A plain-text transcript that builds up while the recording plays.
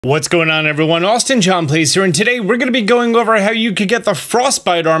What's going on, everyone? Austin John Plays here, and today we're going to be going over how you could get the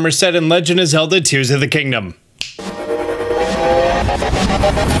Frostbite Armor Set in Legend of Zelda Tears of the Kingdom.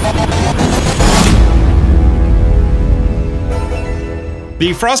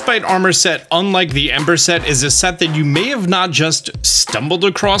 The Frostbite Armor Set, unlike the Ember Set, is a set that you may have not just stumbled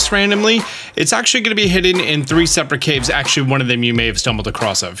across randomly. It's actually going to be hidden in 3 separate caves. Actually, one of them you may have stumbled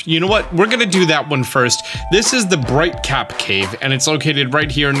across of. You know what? We're going to do that one first. This is the Bright Cap Cave, and it's located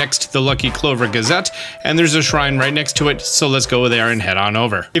right here next to the Lucky Clover Gazette, and there's a shrine right next to it, so let's go there and head on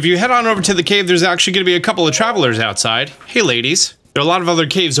over. If you head on over to the cave, there's actually going to be a couple of travelers outside. Hey, ladies. There are a lot of other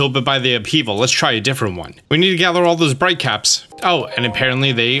caves opened by the upheaval. Let's try a different one. We need to gather all those bright caps. Oh, and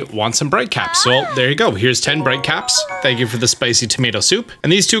apparently they want some bright caps. So there you go. Here's 10 bright caps. Thank you for the spicy tomato soup.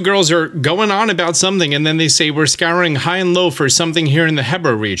 And these 2 girls are going on about something, and then they say, we're scouring high and low for something here in the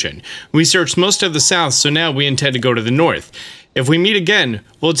Hyrule region. We searched most of the south, so now we intend to go to the north. If we meet again,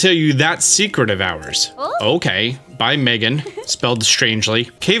 we'll tell you that secret of ours. Oh. Okay, by Megan, spelled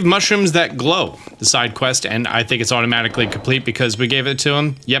strangely. Cave mushrooms that glow, the side quest, and I think it's automatically complete because we gave it to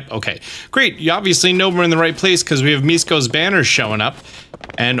him. Yep, okay. Great, you obviously know we're in the right place because we have Misko's banners showing up.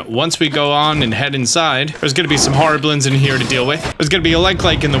 And once we go on and head inside, there's gonna be some horriblins in here to deal with. There's gonna be a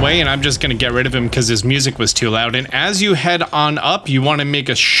like in the way, and I'm just gonna get rid of him because his music was too loud. And as you head on up, you wanna make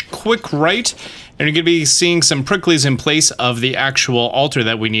a quick right, and you're gonna be seeing some pricklies in place of the actual altar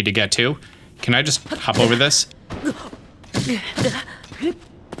that we need to get to. Can I just hop over this?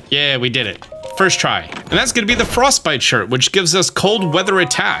 Yeah, we did it. First try. And that's gonna be the Frostbite Shirt, which gives us cold weather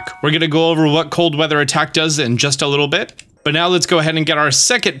attack. We're gonna go over what cold weather attack does in just a little bit. But now let's go ahead and get our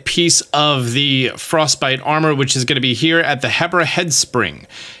second piece of the Frostbite armor, which is gonna be here at the Hebra head spring.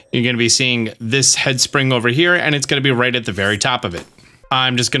 You're gonna be seeing this head spring over here, and it's gonna be right at the very top of it.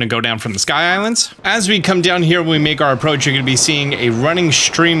 I'm just gonna go down from the Sky Islands. As we come down here, when we make our approach, you're gonna be seeing a running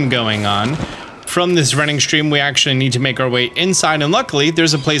stream going on. From this running stream, we actually need to make our way inside, and luckily,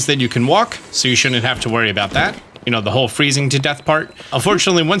 there's a place that you can walk, so you shouldn't have to worry about that. You know, the whole freezing to death part.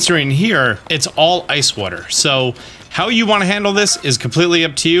 Unfortunately, once you're in here, it's all ice water. So how you want to handle this is completely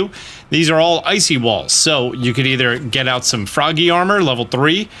up to you. These are all icy walls, so you could either get out some froggy armor, level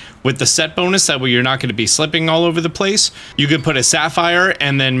 3, with the set bonus, that way you're not going to be slipping all over the place. You could put a sapphire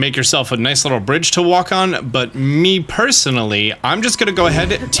and then make yourself a nice little bridge to walk on, but me personally, I'm just going to go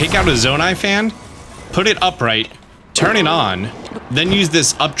ahead, take out a Zonai fan, put it upright, turn it on, then use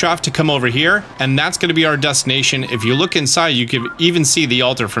this updraft to come over here, and that's going to be our destination. If you look inside, you can even see the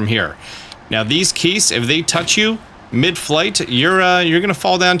altar from here. Now these keys, if they touch you mid-flight, you're gonna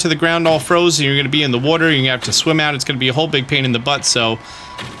fall down to the ground all frozen. You're gonna be in the water. You're gonna have to swim out. It's gonna be a whole big pain in the butt. So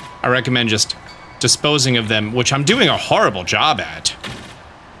I recommend just disposing of them, which I'm doing a horrible job at.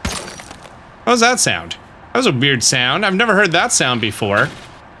 How does that sound? That was a weird sound. I've never heard that sound before.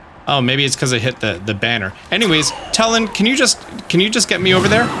 Oh, maybe it's because I hit the banner. Anyways, Tellin, can you just get me over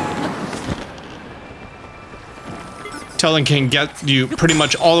there? Tellin can get you pretty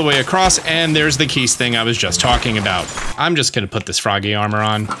much all the way across, and there's the keys thing I was just talking about. I'm just gonna put this froggy armor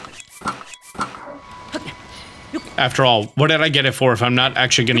on. After all, what did I get it for if I'm not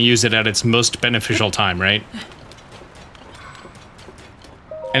actually gonna use it at its most beneficial time, right?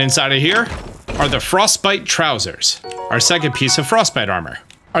 And inside of here are the Frostbite Trousers, our second piece of Frostbite armor.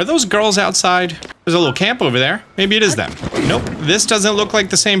 Are those girls outside? There's a little camp over there. Maybe it is them. Nope, this doesn't look like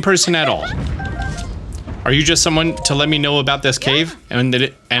the same person at all. Are you just someone to let me know about this cave and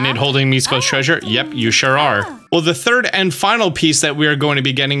it holding Misko's treasure? Yep, you sure are. Well, the third and final piece that we are going to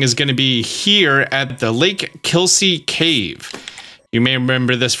be getting is going to be here at the Lake Kilsey Cave. You may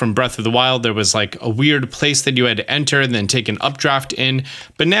remember this from Breath of the Wild. There was like a weird place that you had to enter and then take an updraft in.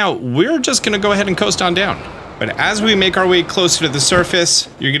 But now we're just going to go ahead and coast on down. But as we make our way closer to the surface,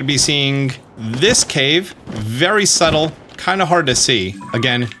 you're going to be seeing this cave. Very subtle, kind of hard to see.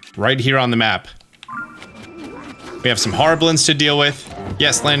 Again, right here on the map. We have some horriblins to deal with.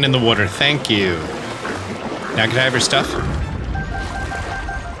 Yes, land in the water. Thank you. Now can I have your stuff?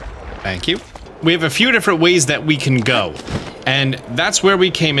 Thank you. We have a few different ways that we can go, and that's where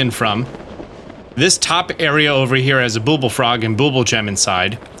we came in from. This top area over here has a Booble Frog and Booble Gem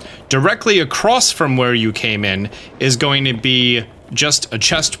inside. Directly across from where you came in is going to be just a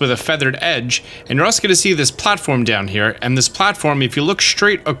chest with a feathered edge, and you're also going to see this platform down here, and this platform, if you look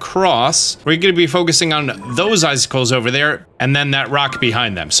straight across, we're going to be focusing on those icicles over there, and then that rock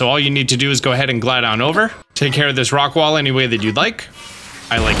behind them. So all you need to do is go ahead and glide on over, take care of this rock wall any way that you'd like.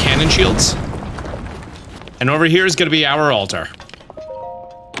 I like cannon shields. And over here is going to be our altar.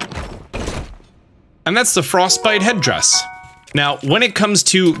 And that's the Frostbite Headdress. Now, when it comes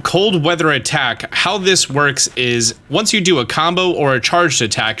to cold weather attack, how this works is once you do a combo or a charged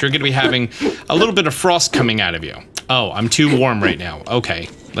attack, you're going to be having a little bit of frost coming out of you. Oh, I'm too warm right now. Okay,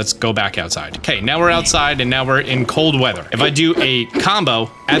 let's go back outside. Okay, now we're outside and now we're in cold weather. If I do a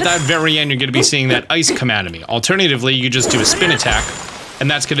combo, at that very end, you're going to be seeing that ice come out of me. Alternatively, you just do a spin attack, and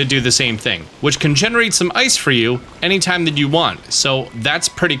that's going to do the same thing, which can generate some ice for you anytime that you want. So that's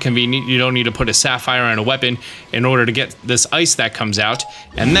pretty convenient. You don't need to put a sapphire on a weapon in order to get this ice that comes out.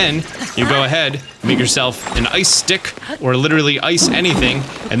 And then you go ahead, make yourself an ice stick, or literally ice anything,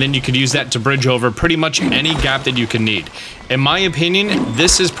 and then you could use that to bridge over pretty much any gap that you can need. In my opinion,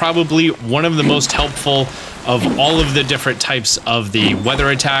 this is probably one of the most helpful of all of the different types of the weather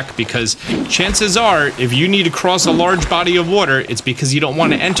attack, because chances are if you need to cross a large body of water, it's because you don't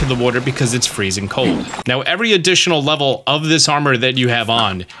want to enter the water because it's freezing cold. Now, every additional level of this armor that you have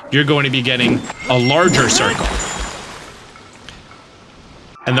on, you're going to be getting a larger circle.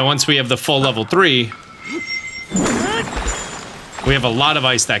 And then once we have the full level 3, we have a lot of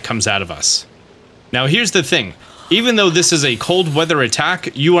ice that comes out of us. Now, here's the thing. Even though this is a cold weather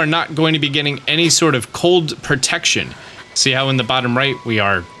attack, you are not going to be getting any sort of cold protection. See how in the bottom right we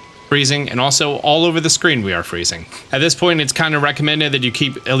are freezing, and also all over the screen we are freezing. At this point, it's kind of recommended that you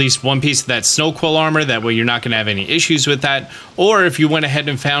keep at least one piece of that snow quill armor, that way you're not going to have any issues with that. Or if you went ahead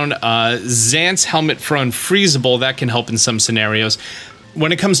and found Xant's helmet for unfreezable, that can help in some scenarios.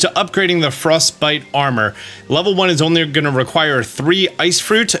 When it comes to upgrading the Frostbite armor, level 1 is only going to require 3 ice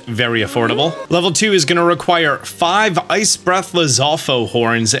fruit, very affordable. Level 2 is going to require 5 ice breath Lizalfo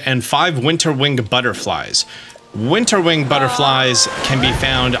horns and 5 winter wing butterflies. Winter wing butterflies can be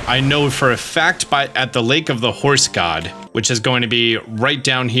found, I know for a fact, at the Lake of the Horse God, which is going to be right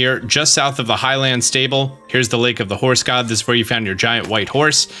down here, just south of the Highland Stable. Here's the Lake of the Horse God. This is where you found your giant white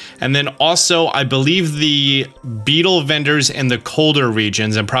horse. And then also, I believe the beetle vendors in the colder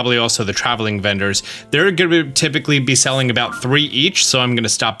regions, and probably also the traveling vendors, they're going to typically be selling about 3 each, so I'm going to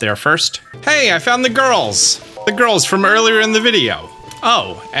stop there first. Hey, I found the girls! The girls from earlier in the video.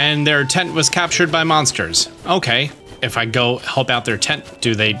 Oh, and their tent was captured by monsters. Okay, if I go help out their tent,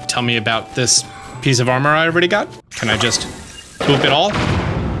 do they tell me about this piece of armor I already got? Can I just poop it all?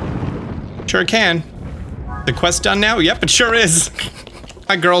 Sure can. The quest done now? Yep, it sure is.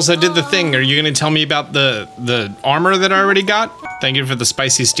 Hi girls, I did the thing. Are you gonna tell me about the armor that I already got? Thank you for the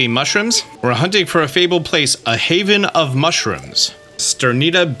spicy steam mushrooms. We're hunting for a fabled place, a haven of mushrooms.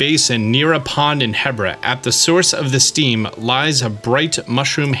 Sternita Basin near a pond in Hebra. At the source of the steam lies a bright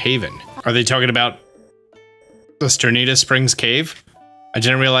mushroom haven. Are they talking about the Sternita Springs Cave? I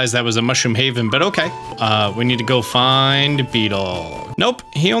didn't realize that was a mushroom haven, but okay. We need to go find Beetle. Nope,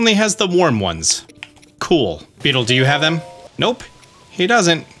 he only has the warm ones. Cool. Beetle, do you have them? Nope, he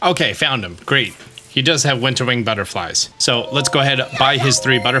doesn't. Okay, found him. Great. He does have winter wing butterflies. So let's go ahead and buy his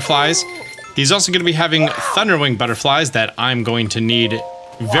 3 butterflies. He's also going to be having Thunderwing butterflies that I'm going to need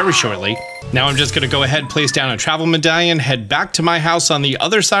very shortly. Now I'm just going to go ahead, place down a travel medallion, head back to my house on the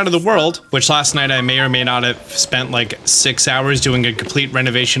other side of the world, which last night I may or may not have spent like 6 hours doing a complete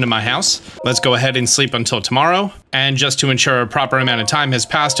renovation of my house. Let's go ahead and sleep until tomorrow. And just to ensure a proper amount of time has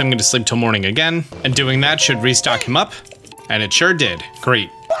passed, I'm going to sleep till morning again. And doing that should restock him up. And it sure did. Great.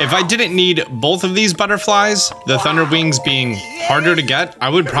 If I didn't need both of these butterflies, the Thunder Wings being harder to get, I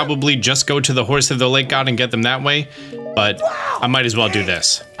would probably just go to the Horse of the Lake God and get them that way, but I might as well do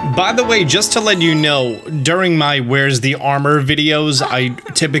this. By the way, just to let you know, during my Where's the Armor videos, I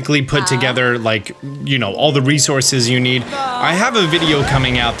typically put together, like, you know, all the resources you need. I have a video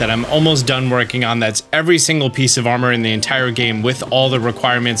coming out that I'm almost done working on that's every single piece of armor in the entire game with all the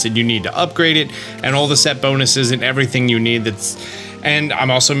requirements that you need to upgrade it, and all the set bonuses and everything you need that's... And I'm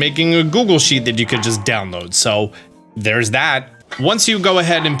also making a Google Sheet that you could just download, so there's that. Once you go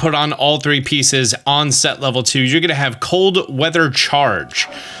ahead and put on all 3 pieces on set level 2, you're gonna have Cold Weather Charge.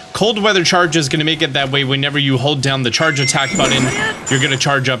 Cold Weather Charge is gonna make it that way whenever you hold down the charge attack button, you're gonna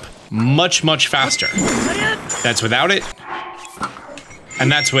charge up much, much faster. That's without it,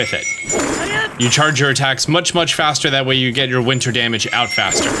 and that's with it. You charge your attacks much, much faster, that way you get your winter damage out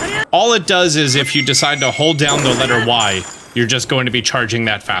faster. All it does is if you decide to hold down the letter Y, you're just going to be charging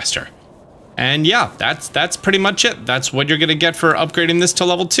that faster. And yeah, that's pretty much it. That's what you're gonna get for upgrading this to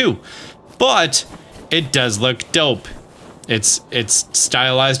level 2. But it does look dope. It's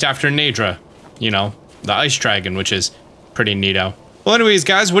stylized after Nadra, you know, the ice dragon, which is pretty neato. Well, anyways,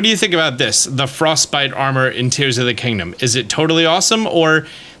 guys, what do you think about this? The Frostbite armor in Tears of the Kingdom. Is it totally awesome, or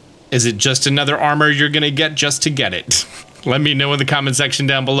is it just another armor you're gonna get just to get it? Let me know in the comment section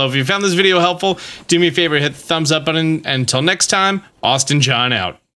down below. If you found this video helpful, do me a favor, hit the thumbs up button. Until next time, Austin John out.